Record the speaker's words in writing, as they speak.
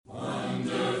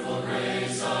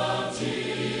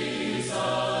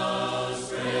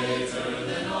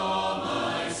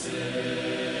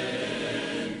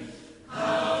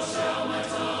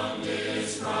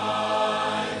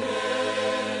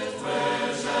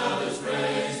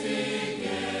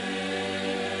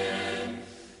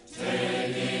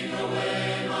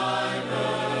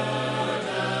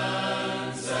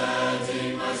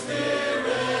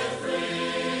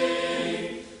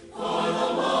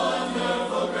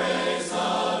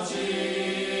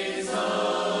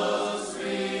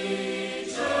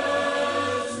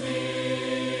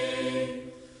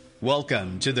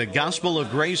Welcome to the Gospel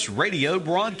of Grace radio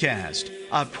broadcast,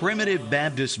 a primitive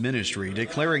Baptist ministry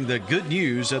declaring the good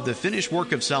news of the finished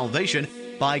work of salvation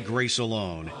by grace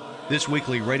alone. This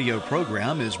weekly radio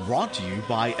program is brought to you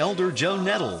by Elder Joe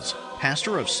Nettles,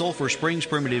 pastor of Sulphur Springs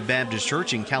Primitive Baptist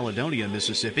Church in Caledonia,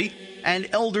 Mississippi, and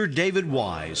Elder David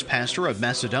Wise, pastor of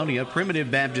Macedonia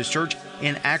Primitive Baptist Church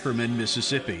in Ackerman,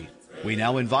 Mississippi. We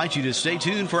now invite you to stay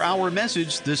tuned for our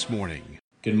message this morning.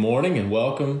 Good morning and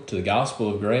welcome to the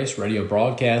Gospel of Grace radio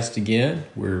broadcast again.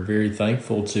 We're very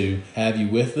thankful to have you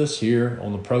with us here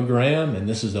on the program, and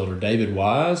this is Elder David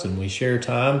Wise, and we share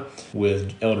time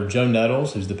with Elder Joe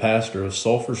Nettles, who's the pastor of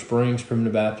Sulphur Springs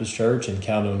Primitive Baptist Church in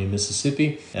Caledonia,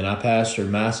 Mississippi, and I pastor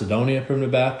Macedonia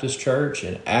Primitive Baptist Church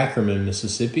in Ackerman,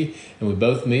 Mississippi, and we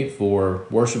both meet for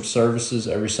worship services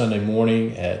every Sunday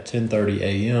morning at 10:30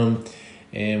 a.m.,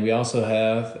 and we also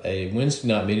have a Wednesday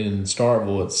night meeting in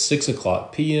Starkville at 6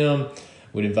 o'clock p.m.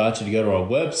 We'd invite you to go to our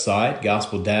website,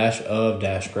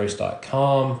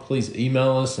 gospel-of-grace.com. Please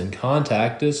email us and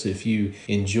contact us if you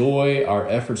enjoy our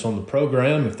efforts on the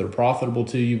program. If they're profitable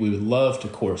to you, we would love to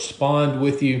correspond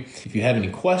with you. If you have any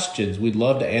questions, we'd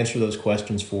love to answer those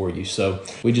questions for you. So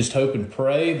we just hope and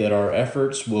pray that our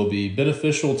efforts will be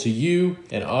beneficial to you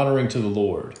and honoring to the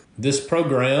Lord. This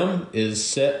program is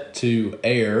set to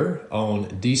air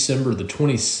on December the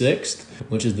 26th,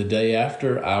 which is the day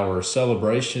after our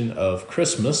celebration of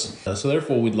Christmas. So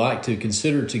therefore, we'd like to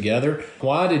consider together,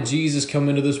 why did Jesus come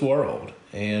into this world?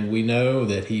 And we know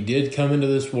that he did come into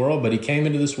this world, but he came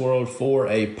into this world for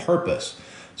a purpose.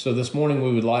 So this morning,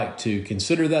 we would like to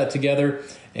consider that together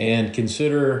and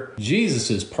consider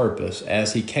Jesus's purpose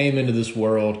as he came into this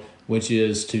world, which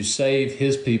is to save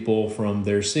his people from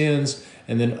their sins,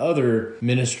 and then other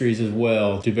ministries as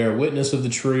well, to bear witness of the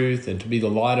truth and to be the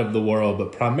light of the world.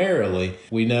 But primarily,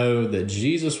 we know that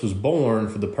Jesus was born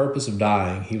for the purpose of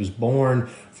dying. He was born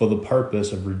for the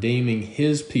purpose of redeeming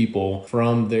his people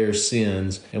from their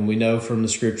sins. And we know from the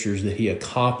scriptures that he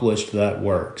accomplished that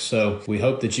work. So we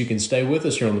hope that you can stay with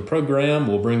us here on the program.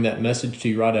 We'll bring that message to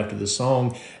you right after the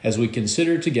song as we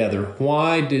consider together,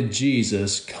 why did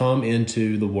Jesus come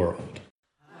into the world?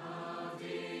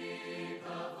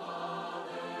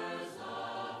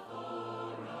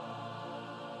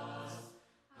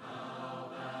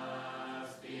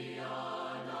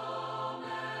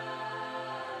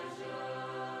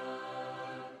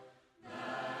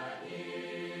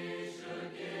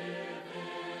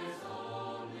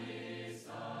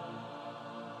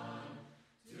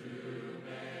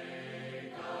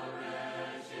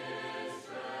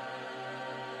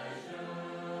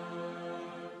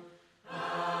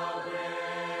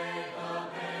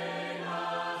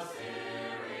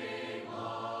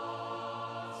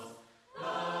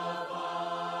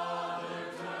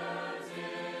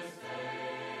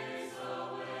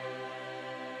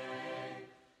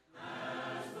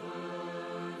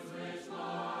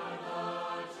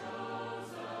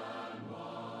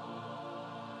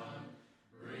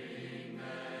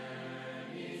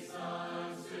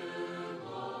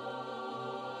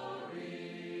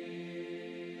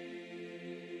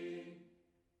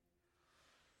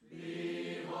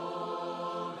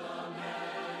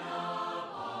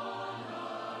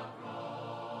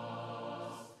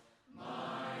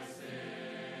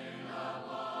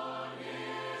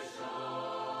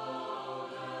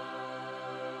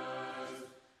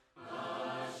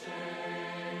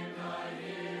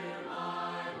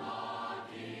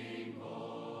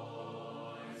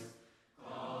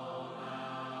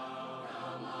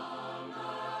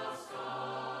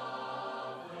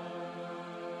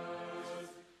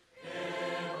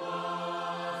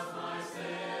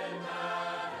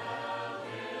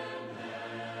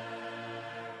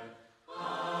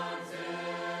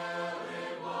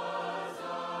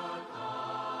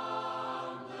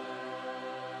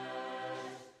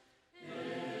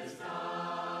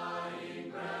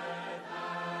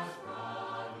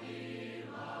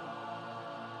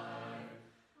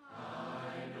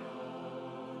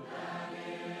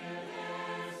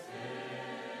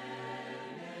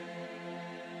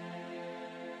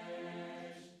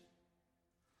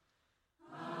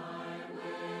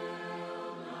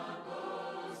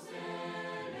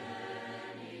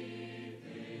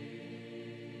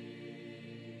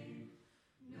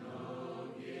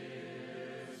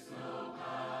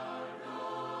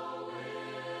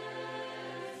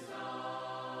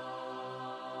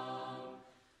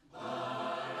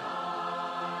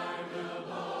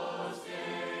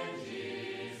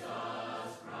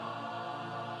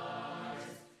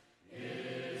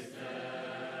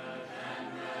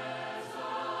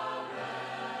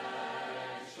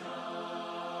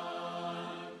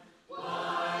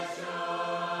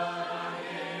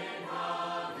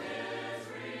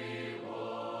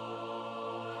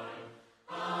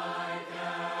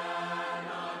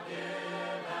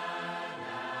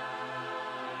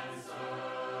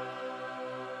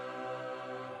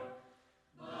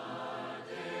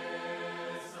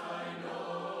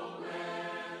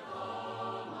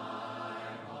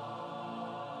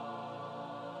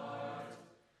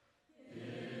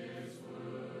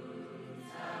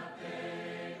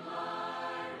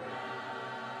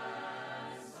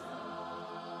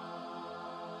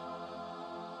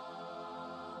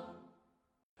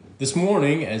 This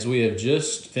morning, as we have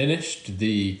just finished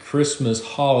the Christmas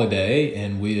holiday,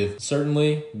 and we have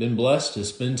certainly been blessed to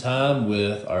spend time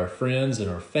with our friends and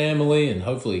our family and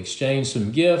hopefully exchange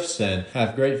some gifts and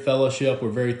have great fellowship. We're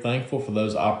very thankful for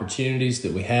those opportunities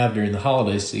that we have during the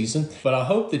holiday season. But I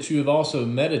hope that you have also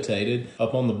meditated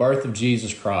upon the birth of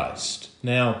Jesus Christ.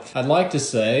 Now, I'd like to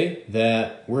say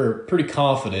that we're pretty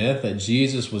confident that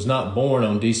Jesus was not born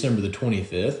on December the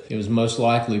 25th. He was most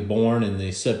likely born in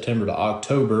the September to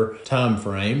October time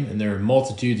frame, and there are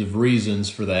multitudes of reasons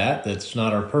for that. That's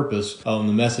not our purpose on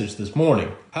the message this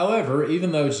morning. However,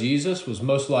 even though Jesus was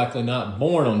most likely not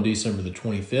born on December the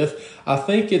 25th, I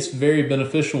think it's very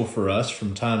beneficial for us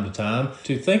from time to time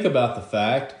to think about the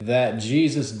fact that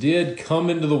Jesus did come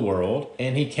into the world,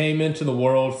 and he came into the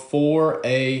world for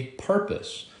a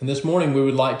purpose. And this morning we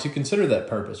would like to consider that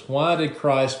purpose. Why did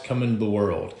Christ come into the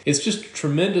world? It's just a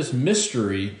tremendous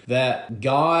mystery that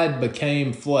God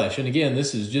became flesh. And again,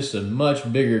 this is just a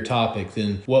much bigger topic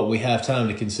than what we have time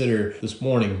to consider this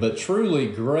morning. But truly,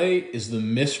 great is the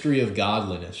mystery of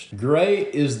godliness. Great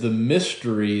is the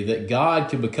mystery that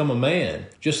God could become a man.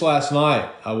 Just last night,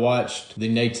 I watched the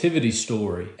Nativity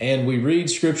story, and we read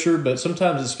scripture, but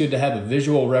sometimes it's good to have a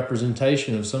visual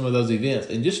representation of some of those events.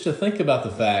 And just to think about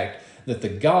the fact that the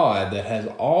God that has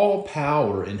all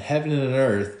power in heaven and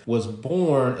earth was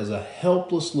born as a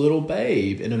helpless little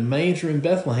babe in a manger in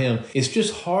Bethlehem. It's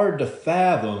just hard to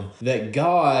fathom that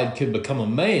God could become a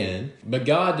man, but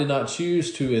God did not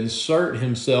choose to insert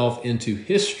himself into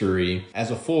history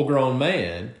as a full-grown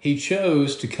man. He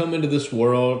chose to come into this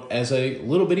world as a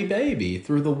little bitty baby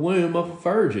through the womb of a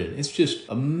virgin. It's just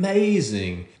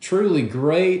amazing. Truly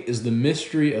great is the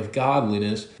mystery of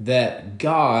godliness that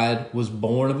God was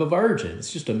born of a virgin.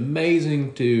 It's just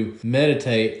amazing to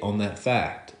meditate on that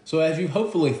fact. So as you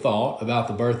hopefully thought about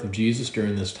the birth of Jesus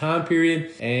during this time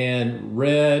period and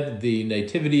read the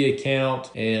nativity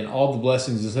account and all the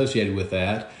blessings associated with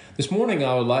that, this morning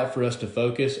I would like for us to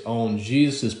focus on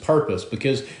Jesus' purpose,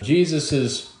 because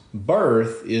Jesus'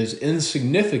 birth is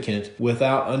insignificant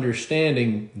without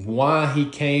understanding why he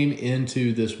came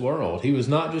into this world. He was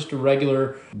not just a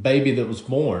regular baby that was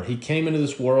born. He came into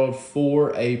this world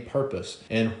for a purpose.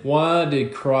 And why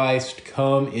did Christ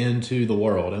come into the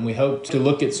world? And we hope to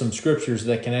look at some scriptures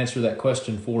that can answer that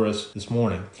question for us this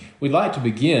morning. We'd like to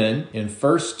begin in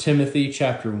 1 Timothy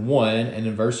chapter 1 and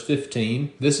in verse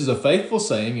 15. This is a faithful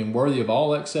saying and worthy of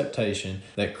all acceptation,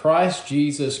 that Christ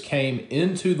Jesus came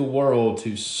into the world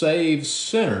to save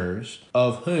sinners,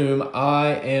 of whom I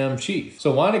am chief.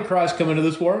 So why did Christ come into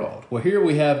this world? Well, here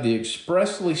we have the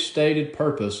expressly stated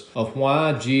purpose of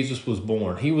why Jesus was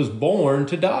born. He was born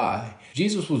to die.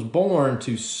 Jesus was born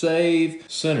to save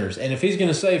sinners. And if he's going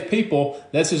to save people,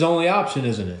 that's his only option,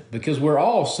 isn't it? Because we're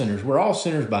all sinners. We're all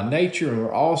sinners by nature, and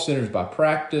we're all sinners by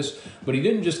practice. But he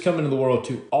didn't just come into the world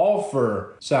to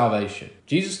offer salvation.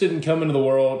 Jesus didn't come into the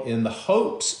world in the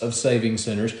hopes of saving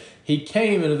sinners. He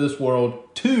came into this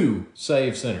world to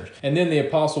save sinners. And then the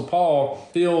Apostle Paul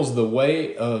feels the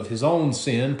weight of his own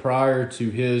sin prior to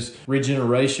his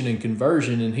regeneration and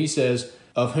conversion, and he says,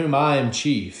 of whom I am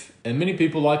chief. And many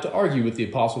people like to argue with the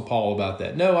Apostle Paul about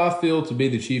that. No, I feel to be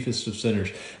the chiefest of sinners.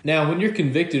 Now, when you're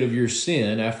convicted of your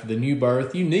sin after the new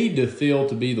birth, you need to feel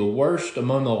to be the worst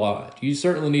among the lot. You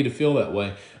certainly need to feel that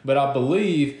way. But I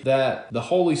believe that the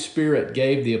Holy Spirit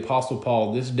gave the Apostle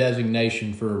Paul this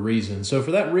designation for a reason. So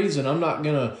for that reason, I'm not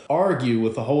going to argue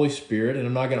with the Holy Spirit, and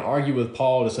I'm not going to argue with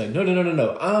Paul to say,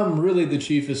 no, I'm really the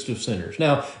chiefest of sinners.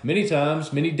 Now, many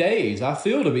times, many days, I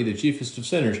feel to be the chiefest of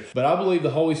sinners, but I believe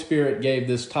the Holy Spirit gave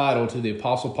this title to the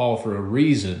Apostle Paul for a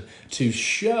reason, to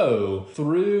show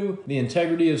through the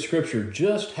integrity of Scripture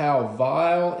just how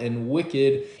vile and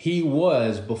wicked he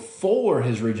was before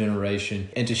his regeneration,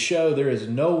 and to show there is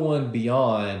no one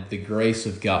beyond the grace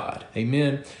of God.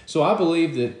 Amen. So I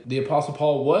believe that the Apostle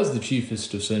Paul was the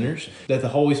chiefest of sinners, that the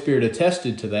Holy Spirit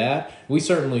attested to that. We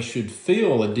certainly should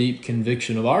feel a deep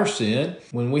conviction of our sin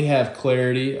when we have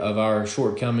clarity of our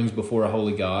shortcomings before a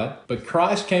holy God. But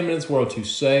Christ came into this world to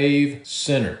save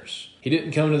sinners. He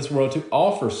didn't come into this world to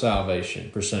offer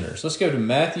salvation for sinners. Let's go to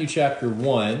Matthew chapter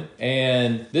 1,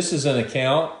 and this is an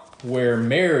account where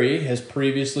Mary has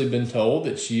previously been told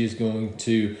that she is going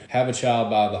to have a child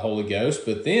by the Holy Ghost,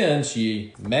 but then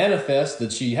she manifests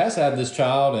that she has had this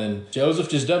child, and Joseph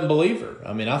just doesn't believe her.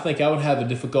 I mean, I think I would have a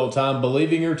difficult time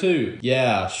believing her too.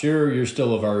 Yeah, sure, you're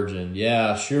still a virgin.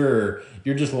 Yeah, sure,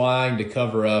 you're just lying to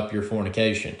cover up your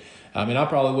fornication. I mean, I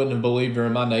probably wouldn't have believed her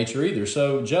in my nature either.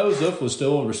 So Joseph was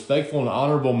still a respectful and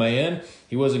honorable man.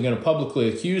 He wasn't going to publicly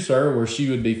accuse her where she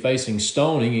would be facing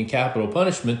stoning and capital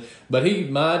punishment, but he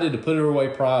minded to put her away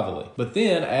privately. But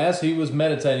then, as he was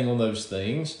meditating on those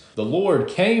things, the Lord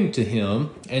came to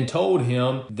him and told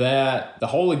him that the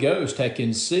Holy Ghost had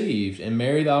conceived and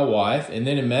marry thy wife. And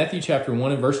then in Matthew chapter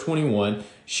 1 and verse 21,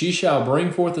 she shall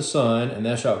bring forth a son, and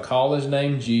thou shalt call his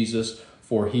name Jesus,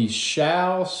 for he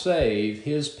shall save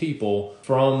his people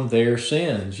from their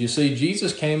sins. You see,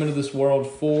 Jesus came into this world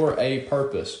for a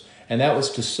purpose, and that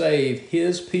was to save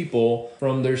his people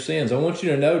from their sins. I want you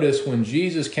to notice when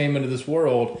Jesus came into this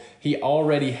world, he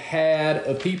already had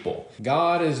a people.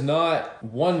 God is not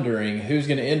wondering who's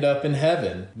going to end up in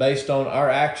heaven based on our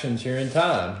actions here in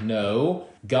time. No,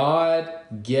 God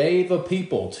gave a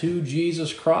people to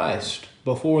Jesus Christ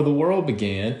before the world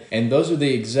began, and those are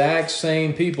the exact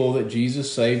same people that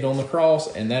Jesus saved on the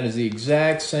cross, and that is the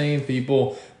exact same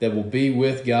people that will be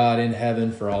with God in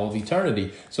heaven for all of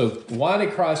eternity. So why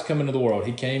did Christ come into the world?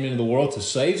 He came into the world to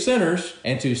save sinners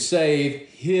and to save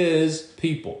his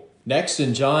people. Next,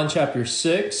 in John chapter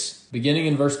 6, beginning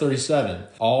in verse 37,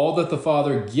 all that the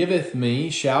Father giveth me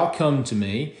shall come to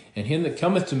me, and him that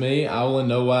cometh to me I will in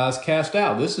no wise cast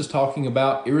out. This is talking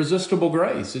about irresistible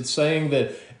grace. It's saying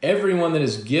that everyone that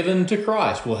is given to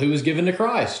Christ. Well, who is given to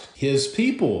Christ? His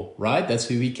people, right? That's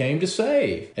who he came to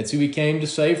save. That's who he came to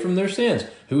save from their sins.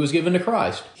 Who was given to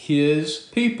Christ? His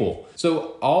people.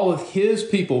 So all of his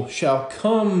people shall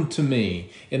come to me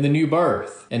in the new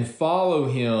birth and follow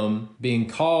him, being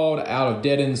called out of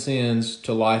dead end sins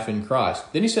to life in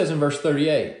Christ. Then he says in verse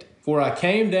 38, for I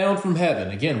came down from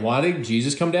heaven. Again, why did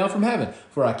Jesus come down from heaven?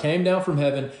 For I came down from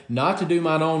heaven not to do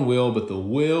mine own will, but the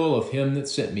will of him that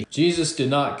sent me. Jesus did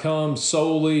not come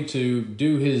solely to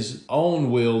do his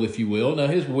own will, if you will. Now,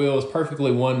 his will is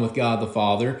perfectly one with God the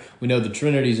Father. We know the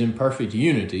Trinity is in perfect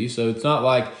unity, so it's not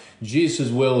like Jesus'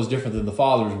 will is different than the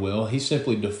Father's will. He's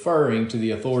simply deferring to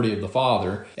the authority of the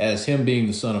Father as him being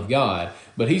the Son of God.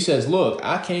 But he says, look,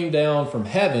 I came down from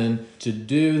heaven to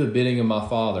do the bidding of my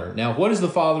Father. Now, what is the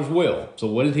Father's will? So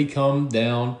what did he come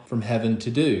down from heaven to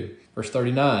do? Verse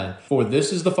 39, for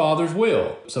this is the Father's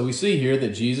will. So we see here that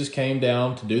Jesus came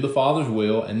down to do the Father's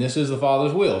will, and this is the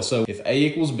Father's will. So if A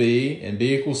equals B and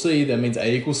B equals C, that means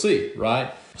A equals C,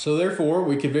 right? So therefore,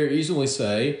 we could very easily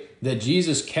say that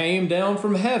Jesus came down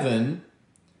from heaven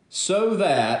so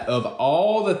that of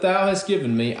all that thou hast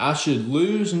given me, I should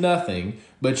lose nothing,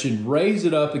 but should raise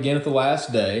it up again at the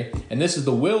last day. And this is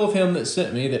the will of him that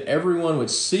sent me, that everyone which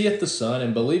seeth the Son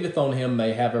and believeth on him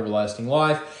may have everlasting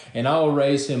life, and I will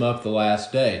raise him up the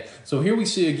last day. So here we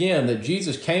see again that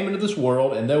Jesus came into this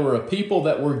world, and there were a people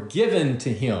that were given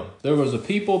to him. There was a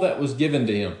people that was given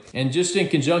to him. And just in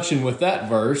conjunction with that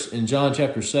verse, in John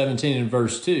chapter 17 and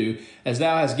verse 2, as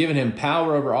thou hast given him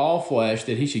power over all flesh,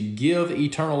 that he should give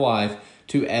eternal life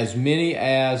to as many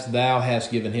as thou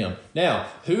hast given him. Now,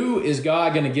 who is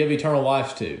God going to give eternal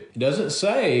life to? It doesn't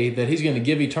say that he's going to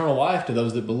give eternal life to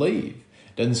those that believe.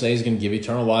 It doesn't say he's going to give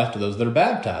eternal life to those that are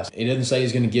baptized. It doesn't say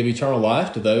he's going to give eternal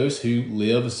life to those who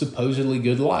live a supposedly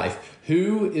good life.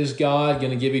 Who is God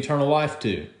going to give eternal life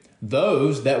to?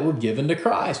 Those that were given to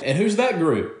Christ. And who's that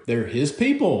group? They're his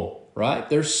people, right?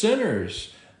 They're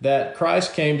sinners that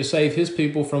Christ came to save his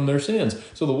people from their sins.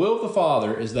 So the will of the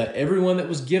Father is that everyone that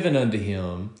was given unto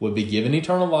him would be given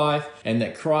eternal life, and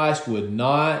that Christ would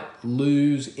not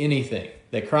lose anything.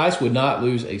 That Christ would not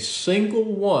lose a single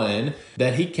one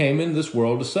that he came into this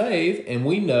world to save. And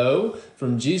we know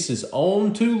from Jesus'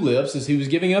 own two lips as he was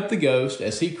giving up the ghost,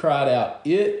 as he cried out,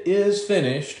 "It is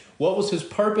finished." What was his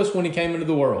purpose when he came into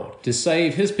the world? To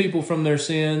save his people from their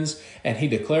sins, and he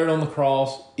declared on the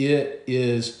cross, "It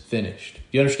is finished."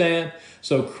 You understand?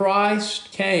 So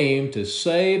Christ came to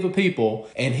save a people,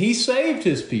 and he saved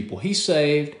his people. He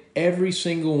saved every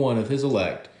single one of his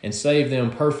elect and saved them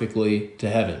perfectly to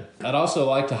heaven. I'd also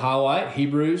like to highlight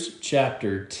Hebrews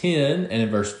chapter 10 and in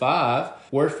verse 5.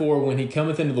 Wherefore, when he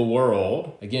cometh into the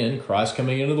world, again, Christ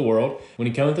coming into the world, when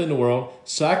he cometh into the world,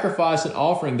 sacrifice and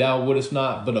offering thou wouldest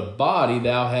not, but a body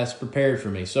thou hast prepared for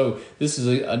me. So this is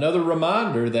another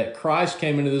reminder that Christ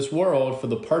came into this world for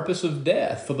the purpose of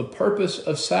death, for the purpose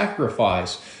of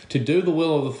sacrifice, to do the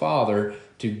will of the Father,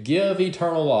 to give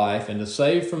eternal life and to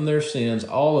save from their sins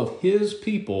all of his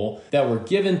people that were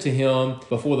given to him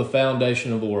before the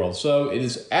foundation of the world. So it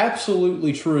is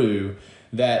absolutely true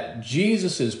that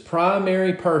Jesus'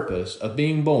 primary purpose of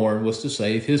being born was to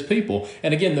save his people.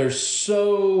 And again, there's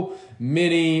so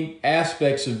many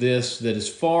aspects of this that is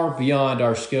far beyond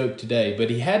our scope today.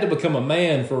 But he had to become a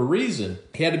man for a reason.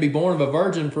 He had to be born of a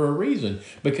virgin for a reason,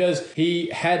 because he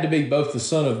had to be both the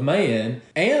Son of Man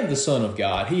and the Son of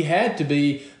God. He had to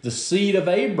be the seed of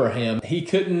Abraham. He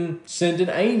couldn't send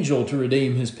an angel to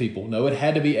redeem his people. No, it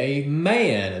had to be a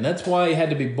man, and that's why he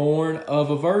had to be born of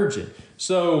a virgin.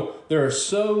 So there are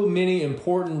so many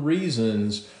important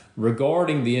reasons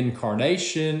regarding the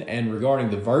incarnation and regarding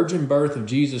the virgin birth of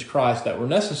Jesus Christ that were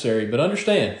necessary. But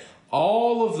understand,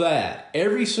 all of that,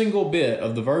 every single bit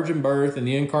of the virgin birth and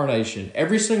the incarnation,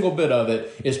 every single bit of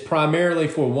it is primarily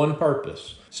for one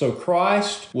purpose. So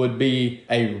Christ would be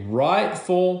a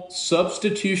rightful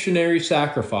substitutionary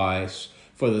sacrifice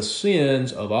for the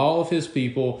sins of all of his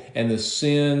people and the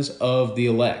sins of the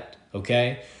elect.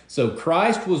 Okay? So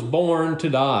Christ was born to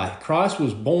die. Christ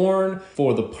was born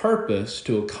for the purpose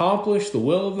to accomplish the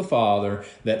will of the Father,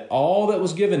 that all that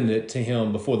was given to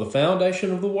him before the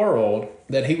foundation of the world,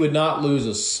 that he would not lose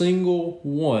a single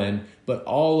one, but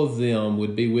all of them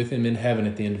would be with him in heaven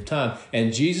at the end of time.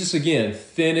 And Jesus again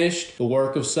finished the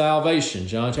work of salvation.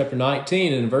 John chapter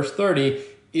 19 and verse 30,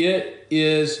 it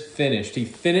is finished. He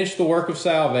finished the work of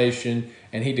salvation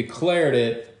and he declared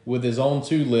it with his own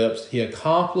two lips. He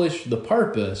accomplished the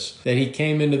purpose that he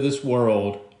came into this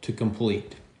world to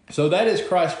complete. So that is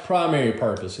Christ's primary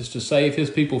purpose, is to save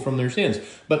his people from their sins.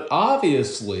 But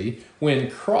obviously, when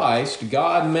Christ,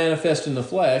 God manifest in the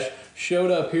flesh,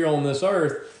 showed up here on this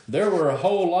earth, there were a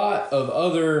whole lot of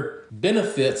other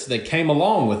benefits that came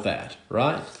along with that,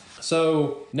 right?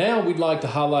 So now we'd like to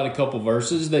highlight a couple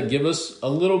verses that give us a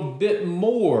little bit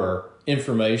more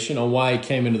information on why he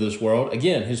came into this world.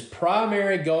 Again, his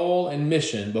primary goal and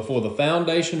mission before the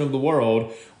foundation of the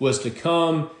world was to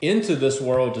come into this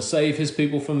world to save his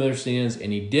people from their sins,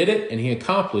 and he did it and he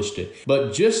accomplished it.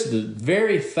 But just the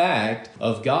very fact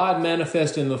of God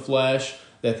manifest in the flesh,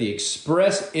 that the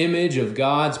express image of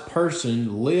God's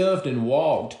person lived and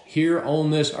walked here on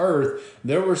this earth,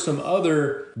 there were some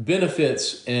other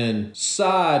benefits and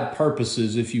side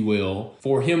purposes, if you will,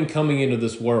 for him coming into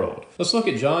this world. Let's look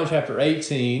at John chapter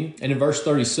 18 and in verse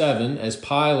 37, as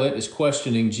Pilate is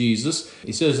questioning Jesus.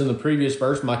 He says in the previous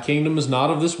verse, "My kingdom is not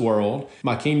of this world. If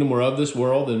my kingdom were of this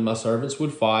world, then my servants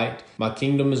would fight. My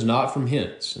kingdom is not from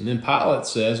hence." And then Pilate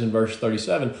says in verse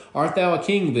 37, "Art thou a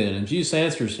king then?" And Jesus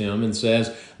answers him and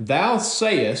says, "Thou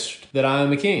sayest that I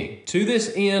am a king. To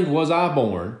this end was I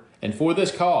born, and for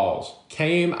this cause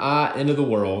came I into the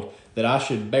world, that I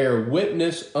should bear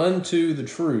witness unto the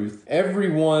truth.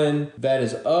 Everyone that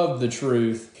is of the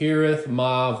truth heareth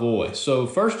my voice." So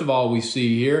first of all, we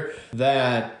see here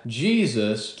that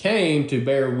Jesus came to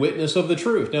bear witness of the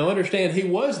truth. Now understand, he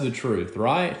was the truth,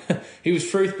 right? He was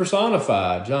truth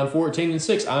personified. John 14 and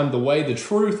 6, "I am the way, the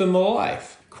truth, and the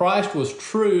life." Christ was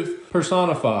truth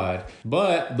personified.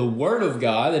 But the Word of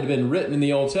God that had been written in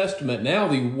the Old Testament, now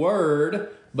the Word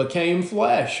became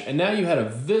flesh. And now you had a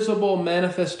visible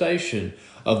manifestation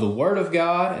of the Word of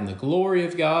God and the glory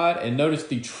of God, and notice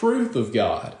the truth of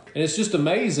God. And it's just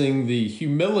amazing the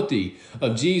humility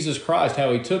of Jesus Christ,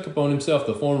 how he took upon himself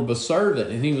the form of a servant,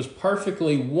 and he was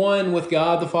perfectly one with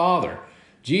God the Father.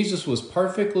 Jesus was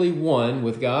perfectly one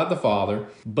with God the Father,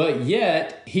 but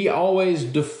yet he always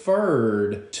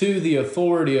deferred to the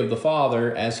authority of the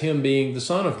Father as him being the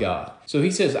Son of God. So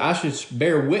he says, I should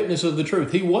bear witness of the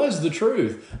truth. He was the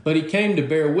truth, but he came to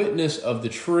bear witness of the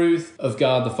truth of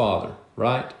God the Father,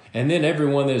 right? And then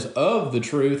everyone that is of the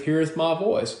truth heareth my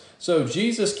voice. So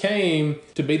Jesus came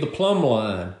to be the plumb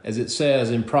line, as it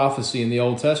says in prophecy in the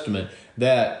Old Testament,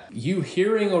 that you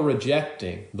hearing or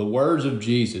rejecting the words of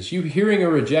Jesus, you hearing or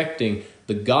rejecting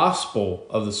the gospel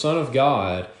of the Son of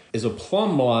God, is a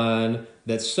plumb line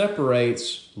that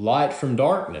separates light from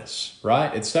darkness,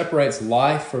 right? It separates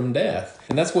life from death.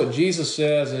 And that's what Jesus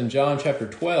says in John chapter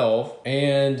 12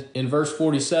 and in verse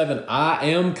 47, I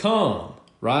am come,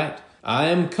 right? I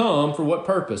am come for what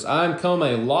purpose? I am come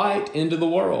a light into the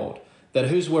world, that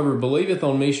whosoever believeth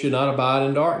on me should not abide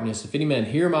in darkness. If any man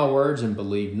hear my words and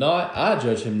believe not, I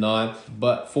judge him not.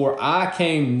 But for I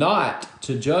came not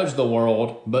to judge the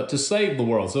world, but to save the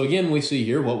world. So again, we see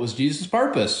here, what was Jesus'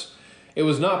 purpose? It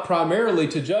was not primarily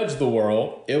to judge the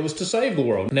world, it was to save the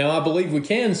world. Now, I believe we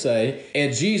can say,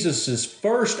 at Jesus'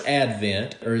 first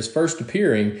advent, or his first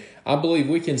appearing, I believe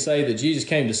we can say that Jesus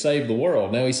came to save the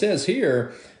world. Now, he says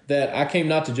here that I came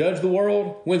not to judge the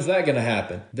world. When's that going to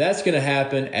happen? That's going to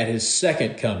happen at his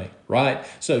second coming, right?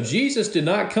 So Jesus did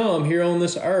not come here on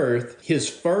this earth his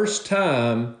first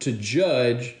time to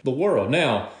judge the world.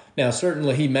 Now,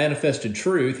 certainly he manifested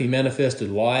truth, he manifested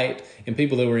light, and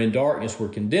people that were in darkness were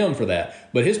condemned for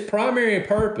that. But his primary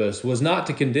purpose was not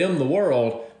to condemn the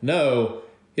world. No,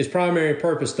 His primary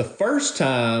purpose the first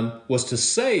time was to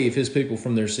save his people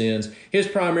from their sins. His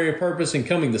primary purpose in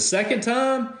coming the second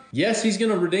time, yes, he's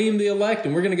going to redeem the elect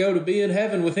and we're going to go to be in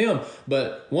heaven with him.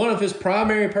 But one of his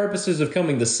primary purposes of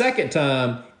coming the second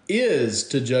time is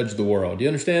to judge the world. Do you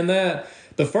understand that?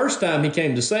 The first time he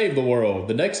came to save the world.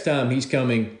 The next time he's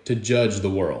coming to judge the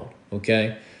world.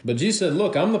 Okay? But Jesus said,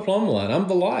 look, I'm the plumb line. I'm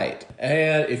the light.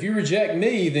 And if you reject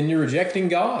me, then you're rejecting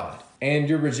God. And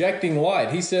you're rejecting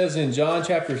light. He says in John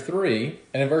chapter 3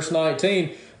 and in verse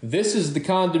 19, this is the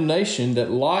condemnation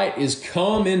that light is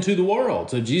come into the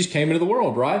world. So Jesus came into the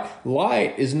world, right?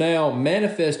 Light is now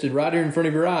manifested right here in front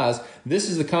of your eyes. This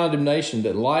is the condemnation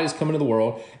that light is come into the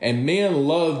world, and men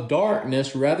love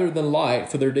darkness rather than light,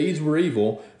 for their deeds were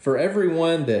evil. For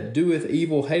everyone that doeth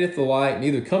evil hateth the light,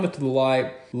 neither cometh to the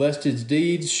light, lest his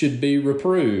deeds should be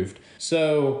reproved.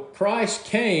 So Christ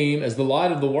came as the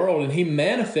light of the world, and he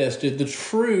manifested the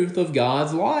truth of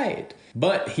God's light.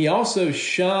 But he also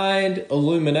shined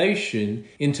illumination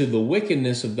into the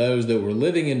wickedness of those that were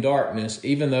living in darkness,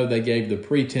 even though they gave the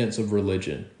pretense of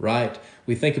religion, right?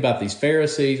 We think about these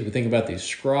Pharisees, we think about these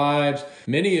scribes.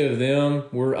 Many of them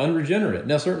were unregenerate.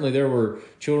 Now, certainly there were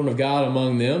children of God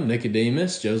among them,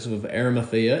 Nicodemus, Joseph of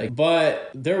Arimathea,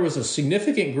 but there was a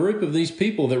significant group of these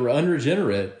people that were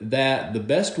unregenerate, that the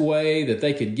best way that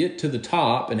they could get to the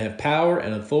top and have power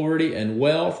and authority and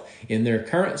wealth in their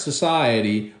current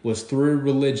society was through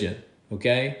religion,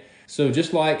 okay? So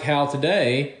just like how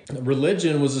today,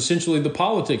 religion was essentially the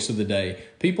politics of the day.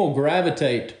 People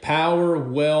gravitate to power,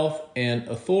 wealth, and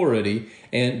authority.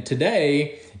 And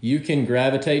today, you can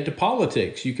gravitate to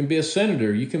politics. You can be a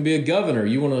senator. You can be a governor.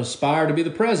 You want to aspire to be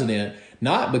the president.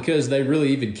 Not because they really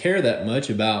even care that much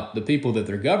about the people that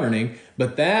they're governing,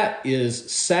 but that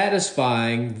is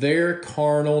satisfying their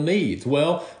carnal needs.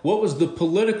 Well, what was the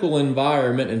political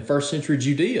environment in first century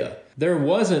Judea? There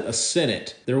wasn't a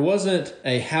Senate. There wasn't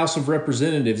a House of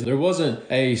Representatives. There wasn't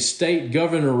a state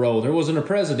governor role. There wasn't a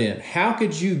president. How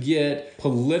could you get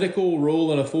political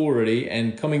rule and authority,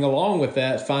 and coming along with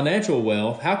that, financial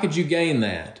wealth? How could you gain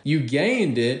that? You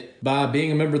gained it by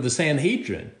being a member of the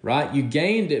Sanhedrin, right? You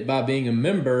gained it by being a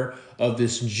member of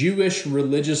this Jewish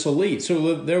religious elite.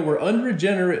 So there were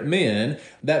unregenerate men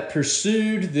that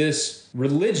pursued this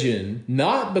religion,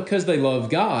 not because they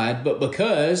love God, but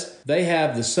because they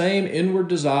have the same inward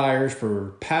desires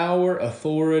for power,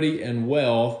 authority, and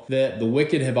wealth that the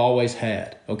wicked have always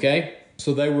had, okay?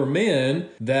 So they were men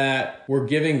that were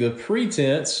giving the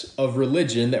pretense of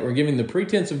religion, that were giving the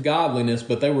pretense of godliness,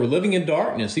 but they were living in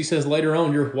darkness. He says later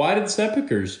on, you're whited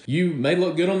sepulchres. You may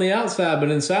look good on the outside,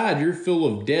 but inside you're full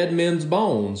of dead men's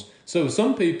bones. So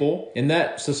some people in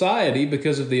that society,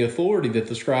 because of the authority that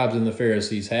the scribes and the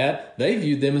Pharisees had, they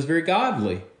viewed them as very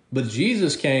godly. But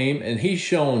Jesus came and he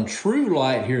shone true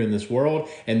light here in this world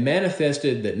and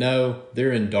manifested that no,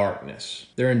 they're in darkness.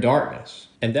 They're in darkness.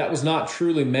 And that was not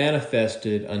truly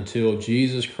manifested until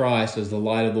Jesus Christ, as the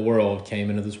light of the world, came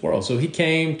into this world. So he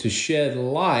came to shed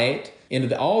light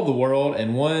into all the world,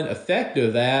 and one effect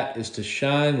of that is to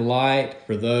shine light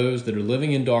for those that are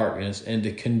living in darkness and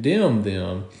to condemn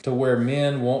them to where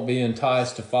men won't be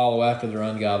enticed to follow after their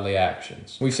ungodly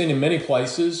actions. We've seen in many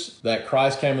places that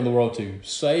Christ came in the world to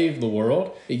save the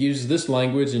world. He uses this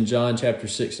language in John chapter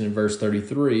 6 and in verse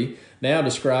 33, now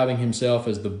describing himself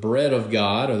as the bread of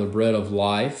God, or the bread of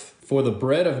life. For the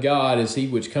bread of God is he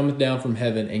which cometh down from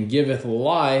heaven and giveth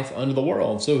life unto the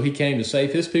world. So he came to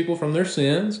save his people from their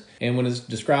sins. And when it's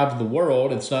described the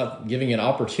world, it's not giving an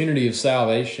opportunity of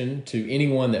salvation to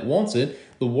anyone that wants it.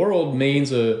 The world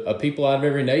means a people out of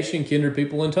every nation, kindred,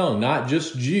 people, and tongue. Not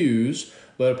just Jews,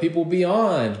 but people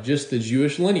beyond just the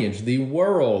Jewish lineage, the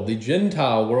world, the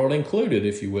Gentile world included,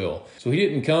 if you will. So he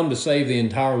didn't come to save the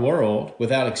entire world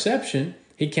without exception.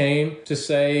 He came to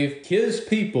save his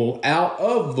people out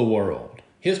of the world.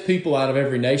 His people out of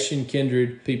every nation,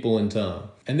 kindred, people, and tongue.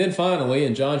 And then finally,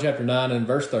 in John chapter 9 and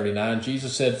verse 39,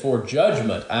 Jesus said, for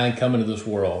judgment I am come into this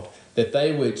world, that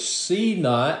they which see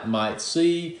not might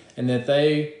see, and that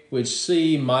they which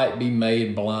see might be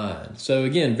made blind. So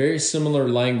again, very similar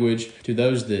language to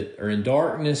those that are in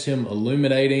darkness, him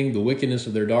illuminating the wickedness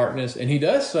of their darkness. And he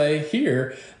does say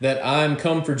here that I'm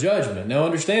come for judgment. Now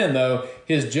understand though,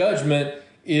 his judgment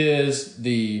is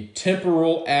the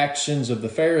temporal actions of the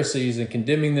Pharisees and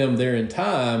condemning them there in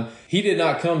time. He did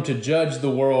not come to judge the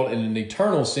world in an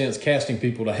eternal sense, casting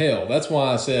people to hell. That's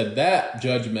why I said that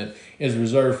judgment is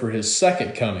reserved for his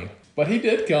second coming. But he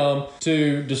did come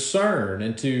to discern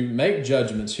and to make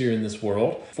judgments here in this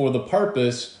world for the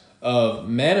purpose of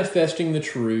manifesting the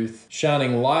truth,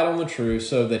 shining light on the truth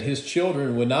so that his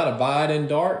children would not abide in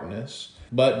darkness,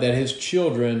 but that his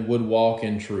children would walk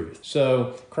in truth.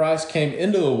 So Christ came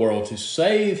into the world to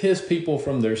save his people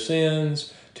from their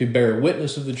sins, to bear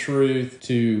witness of the truth,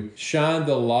 to shine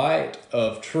the light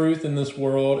of truth in this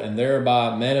world, and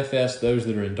thereby manifest those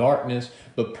that are in darkness.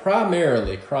 But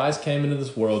primarily, Christ came into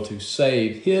this world to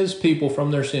save his people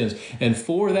from their sins. And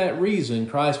for that reason,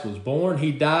 Christ was born,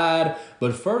 he died,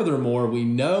 but furthermore, we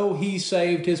know he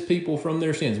saved his people from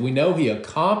their sins. We know he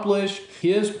accomplished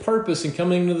his purpose in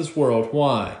coming into this world.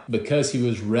 Why? Because he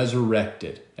was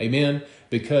resurrected. Amen?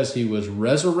 Because he was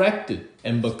resurrected.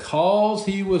 And because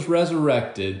he was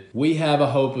resurrected, we have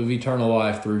a hope of eternal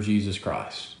life through Jesus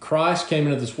Christ. Christ came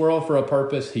into this world for a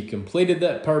purpose. He completed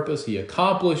that purpose. He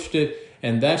accomplished it.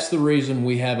 And that's the reason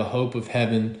we have a hope of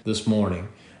heaven this morning.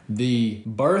 The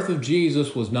birth of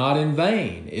Jesus was not in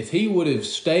vain. If he would have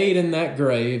stayed in that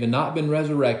grave and not been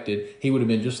resurrected, he would have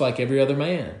been just like every other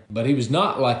man. But he was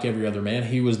not like every other man.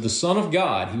 He was the Son of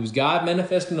God. He was God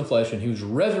manifest in the flesh, and he was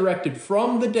resurrected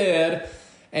from the dead.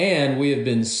 And we have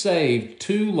been saved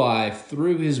to life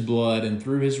through his blood and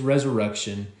through his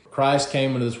resurrection. Christ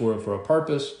came into this world for a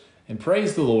purpose, and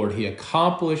praise the Lord, he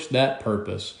accomplished that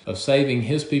purpose of saving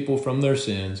his people from their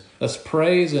sins. Let's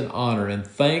praise and honor and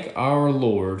thank our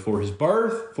Lord for his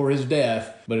birth, for his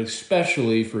death, but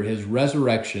especially for his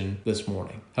resurrection this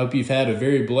morning. Hope you've had a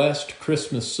very blessed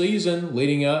Christmas season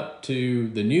leading up to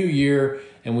the new year.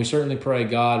 And we certainly pray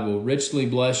God will richly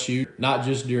bless you, not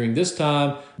just during this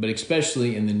time, but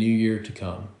especially in the new year to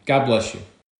come. God bless you.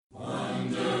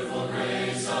 Wonderful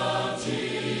grace of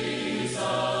Jesus,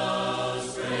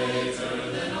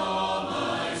 greater than all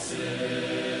my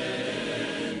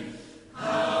sin.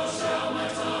 How shall my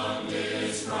tongue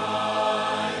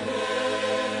describe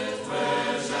it?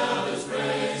 Where shall its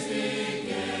praise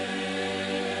begin?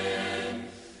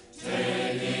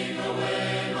 Taking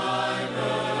away my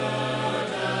burden,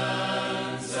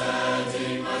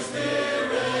 setting my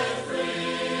spirit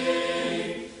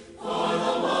free, for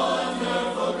the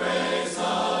wonderful grace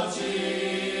of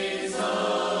Jesus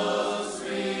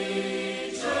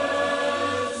reaches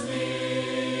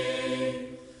me.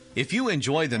 If you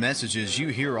enjoy the messages you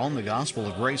hear on the Gospel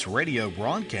of Grace radio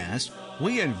broadcast,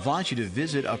 we invite you to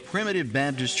visit a Primitive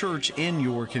Baptist church in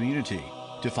your community.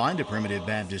 To find a Primitive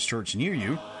Baptist church near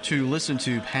you, to listen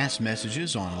to past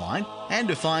messages online, and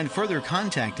to find further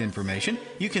contact information,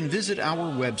 you can visit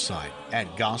our website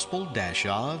at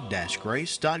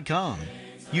gospel-of-grace.com.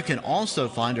 You can also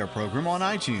find our program on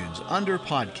iTunes under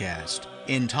podcast,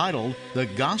 entitled The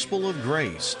Gospel of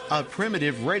Grace, a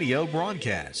Primitive Radio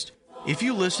Broadcast. If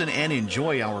you listen and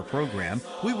enjoy our program,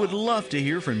 we would love to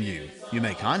hear from you. You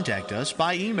may contact us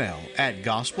by email at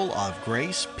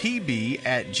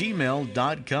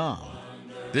gospelofgracepb@gmail.com.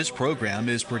 This program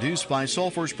is produced by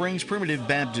Sulphur Springs Primitive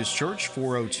Baptist Church,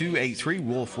 40283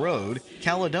 Wolf Road,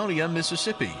 Caledonia,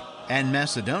 Mississippi, and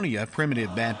Macedonia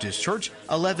Primitive Baptist Church,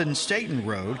 11 Staten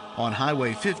Road, on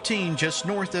Highway 15 just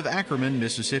north of Ackerman,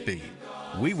 Mississippi.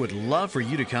 We would love for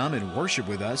you to come and worship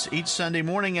with us each Sunday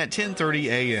morning at 10:30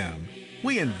 a.m.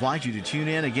 We invite you to tune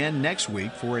in again next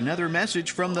week for another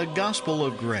message from the Gospel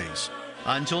of Grace.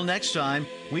 Until next time,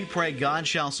 we pray God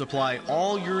shall supply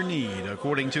all your need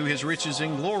according to his riches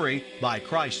in glory by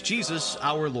Christ Jesus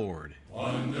our Lord.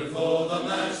 Wonderful the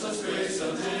matchless